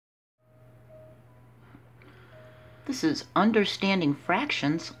This is Understanding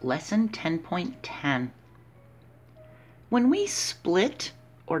Fractions, Lesson 10.10. When we split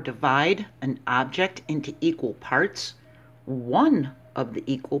or divide an object into equal parts, one of the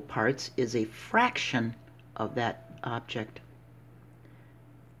equal parts is a fraction of that object.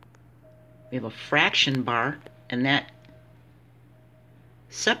 We have a fraction bar, and that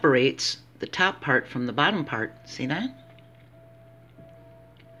separates the top part from the bottom part. See that?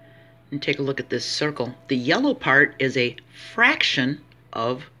 And take a look at this circle. The yellow part is a fraction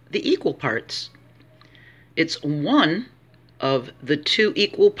of the equal parts. It's one of the two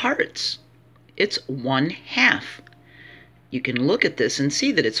equal parts. It's 1/2. You can look at this and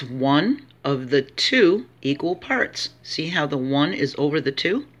see that it's one of the two equal parts. See how the 1 is over the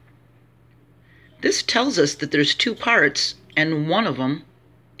 2? This tells us that there's two parts and one of them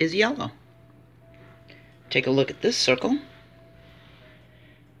is yellow. Take a look at this circle.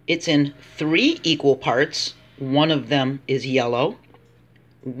 It's in 3 equal parts. One of them is yellow.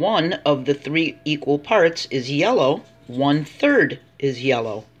 One of the 3 equal parts is yellow. 1/3 is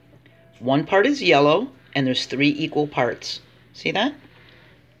yellow. One part is yellow, and there's 3 equal parts. See that?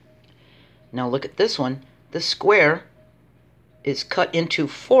 Now look at this one. The square is cut into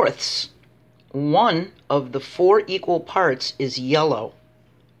fourths. One of the 4 equal parts is yellow.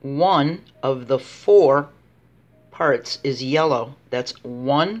 One of the 4 parts is yellow. That's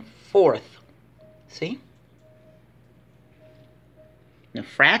 1/4. See? The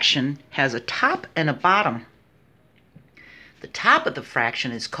fraction has a top and a bottom. The top of the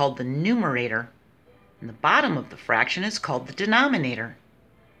fraction is called the numerator, and the bottom of the fraction is called the denominator.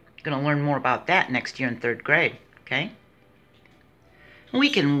 You're going to learn more about that next year in 3rd grade, okay? We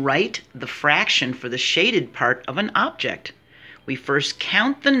can write the fraction for the shaded part of an object. We first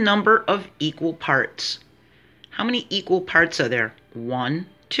count the number of equal parts. How many equal parts are there? 1,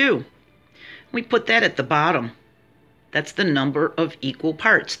 2. We put that at the bottom. That's the number of equal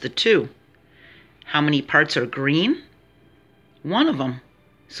parts, the 2. How many parts are green? One of them.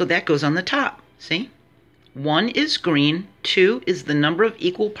 So that goes on the top, see? 1 is green, 2 is the number of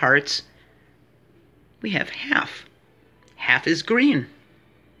equal parts. We have half. Half is green.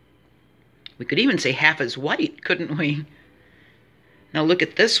 We could even say half is white, couldn't we? Now look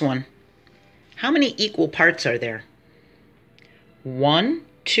at this one. How many equal parts are there? 1,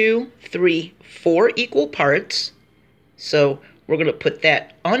 2, 3, 4 equal parts. So we're going to put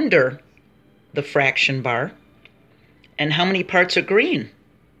that under the fraction bar. And how many parts are green?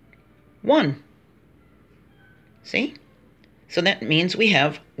 1. See? So that means we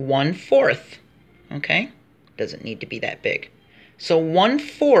have 1/4. Okay? Doesn't need to be that big. So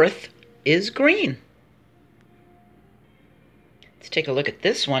 1/4 is green. Let's take a look at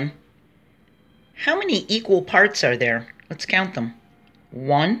this one. How many equal parts are there? Let's count them.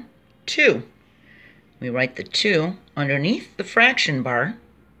 1, 2. We write the 2 underneath the fraction bar.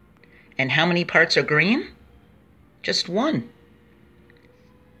 And how many parts are green? Just 1.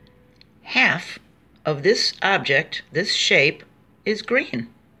 Half of this object, this shape, is green.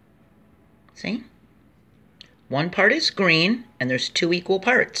 See? One part is green, and there's 2 equal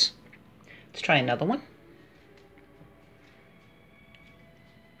parts. Let's try another one.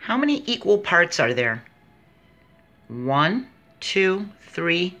 How many equal parts are there? 1, 2,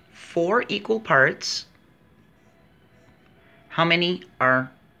 3, 4 equal parts. How many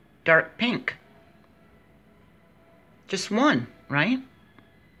are dark pink? Just 1, right?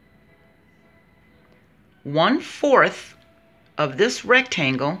 1/4 of this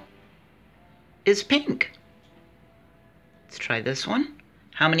rectangle is pink. Let's try this one.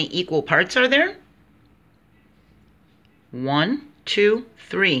 How many equal parts are there? 1, 2,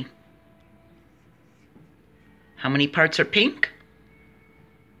 3. How many parts are pink?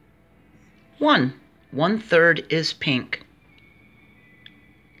 1. 1/3 is pink.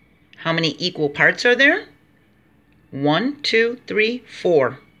 How many equal parts are there? 1, 2, 3,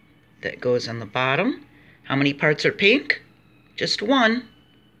 4. That goes on the bottom. How many parts are pink? Just 1.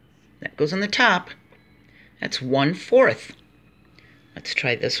 That goes on the top. That's 1/4. Let's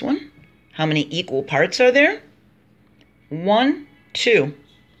try this one. How many equal parts are there? 1, 2.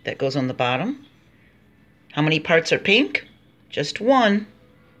 That goes on the bottom. How many parts are pink? Just 1.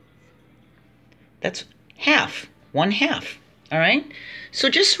 That's half. 1/2. All right? So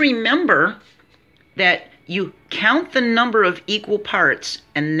just remember that you count the number of equal parts,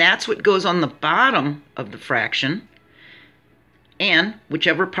 and that's what goes on the bottom of the fraction. And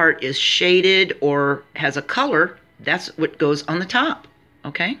whichever part is shaded or has a color, that's what goes on the top.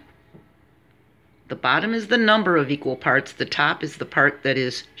 Okay? The bottom is the number of equal parts. The top is the part that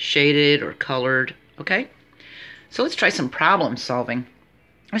is shaded or colored. Okay? So let's try some problem solving.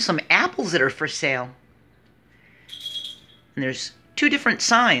 There's some apples that are for sale. And there's two different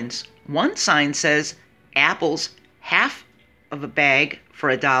signs. One sign says apples half of a bag for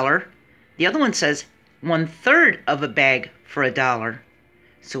 $1. The other one says 1/3 of a bag for $1.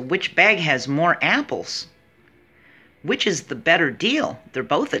 So which bag has more apples? Which is the better deal? They're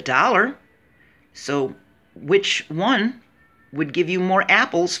both $1. So which one would give you more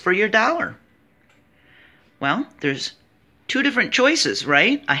apples for your $1? Well, there's two different choices,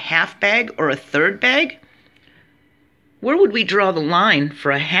 right? A half bag or a third bag? Where would we draw the line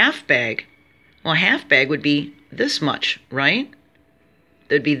for a half bag? Well, a half bag would be this much, right?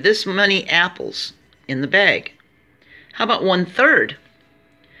 There'd be this many apples in the bag. How about 1/3?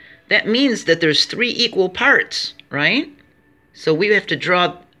 That means that there's 3 equal parts, right? So we have to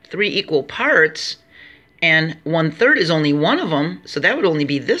draw 3 equal parts, and 1/3 is only one of them, so that would only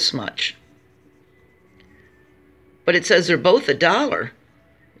be this much. But it says they're both $1.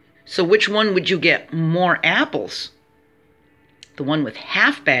 So which one would you get more apples? The one with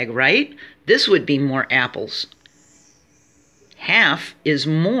half bag, right? This would be more apples. Half is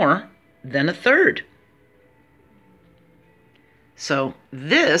more than 1/3. So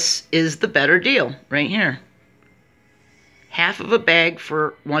this is the better deal right here. Half of a bag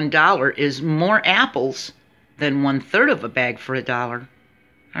for $1 is more apples than 1/3 of a bag for $1.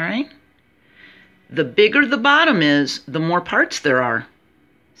 All right? The bigger the bottom is, the more parts there are.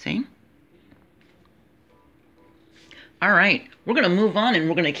 See? All right, we're going to move on and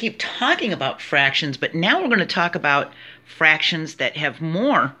we're going to keep talking about fractions, but now we're going to talk about fractions that have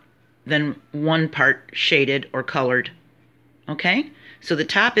more than one part shaded or colored. Okay? So the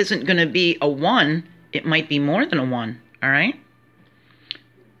top isn't going to be a 1, it might be more than a 1. All right?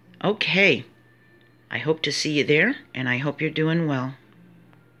 Okay. I hope to see you there, and I hope you're doing well.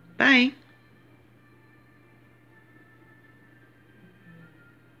 Bye.